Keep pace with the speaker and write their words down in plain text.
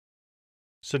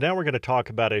So now we're going to talk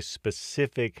about a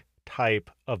specific type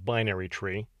of binary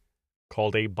tree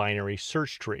called a binary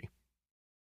search tree.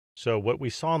 So what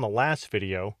we saw in the last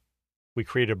video, we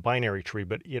created a binary tree,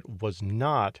 but it was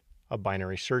not a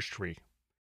binary search tree.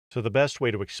 So the best way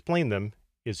to explain them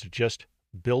is to just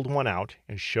build one out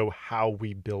and show how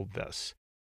we build this.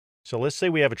 So let's say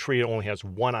we have a tree that only has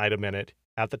one item in it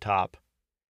at the top,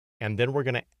 and then we're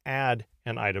going to add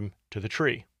an item to the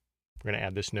tree. We're going to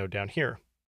add this node down here.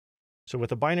 So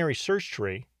with a binary search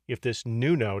tree, if this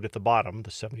new node at the bottom,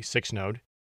 the 76 node,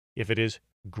 if it is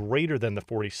greater than the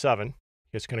 47,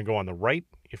 it's going to go on the right.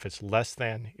 If it's less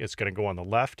than, it's going to go on the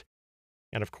left.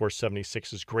 And of course,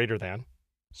 76 is greater than,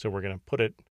 so we're going to put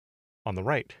it on the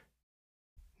right.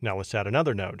 Now let's add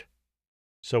another node.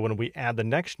 So when we add the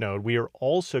next node, we are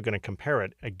also going to compare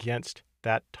it against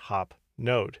that top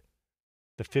node.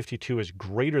 The 52 is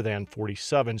greater than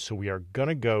 47, so we are going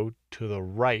to go to the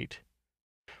right.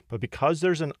 But because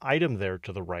there's an item there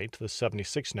to the right, the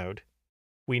 76 node,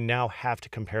 we now have to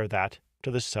compare that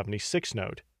to the 76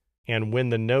 node. And when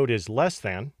the node is less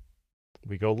than,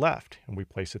 we go left and we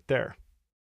place it there.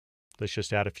 Let's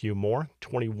just add a few more.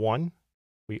 21,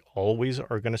 we always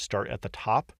are going to start at the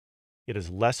top. It is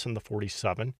less than the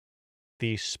 47.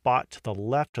 The spot to the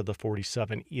left of the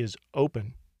 47 is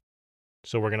open,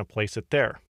 so we're going to place it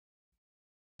there.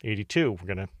 82, we're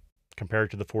going to compare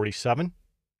it to the 47,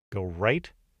 go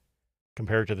right.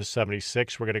 Compared to the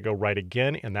 76, we're going to go right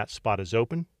again, and that spot is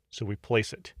open, so we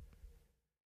place it.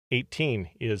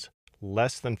 18 is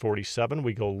less than 47.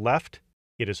 We go left.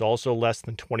 It is also less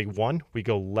than 21. We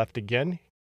go left again.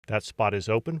 That spot is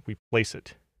open. We place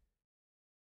it.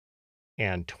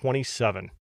 And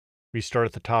 27. We start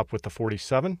at the top with the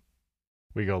 47.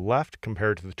 We go left.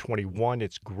 Compared to the 21,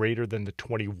 it's greater than the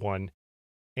 21.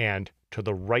 And to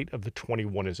the right of the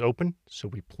 21 is open, so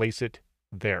we place it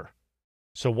there.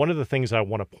 So one of the things I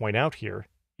want to point out here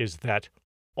is that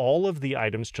all of the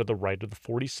items to the right of the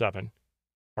 47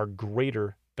 are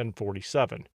greater than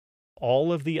 47.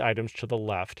 All of the items to the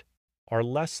left are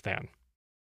less than.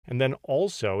 And then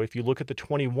also, if you look at the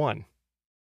 21,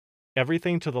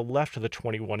 everything to the left of the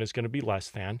 21 is going to be less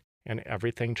than, and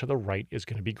everything to the right is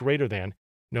going to be greater than,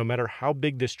 no matter how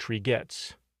big this tree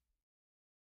gets.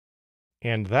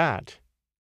 And that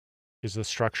is the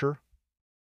structure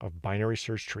of binary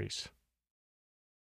search trees.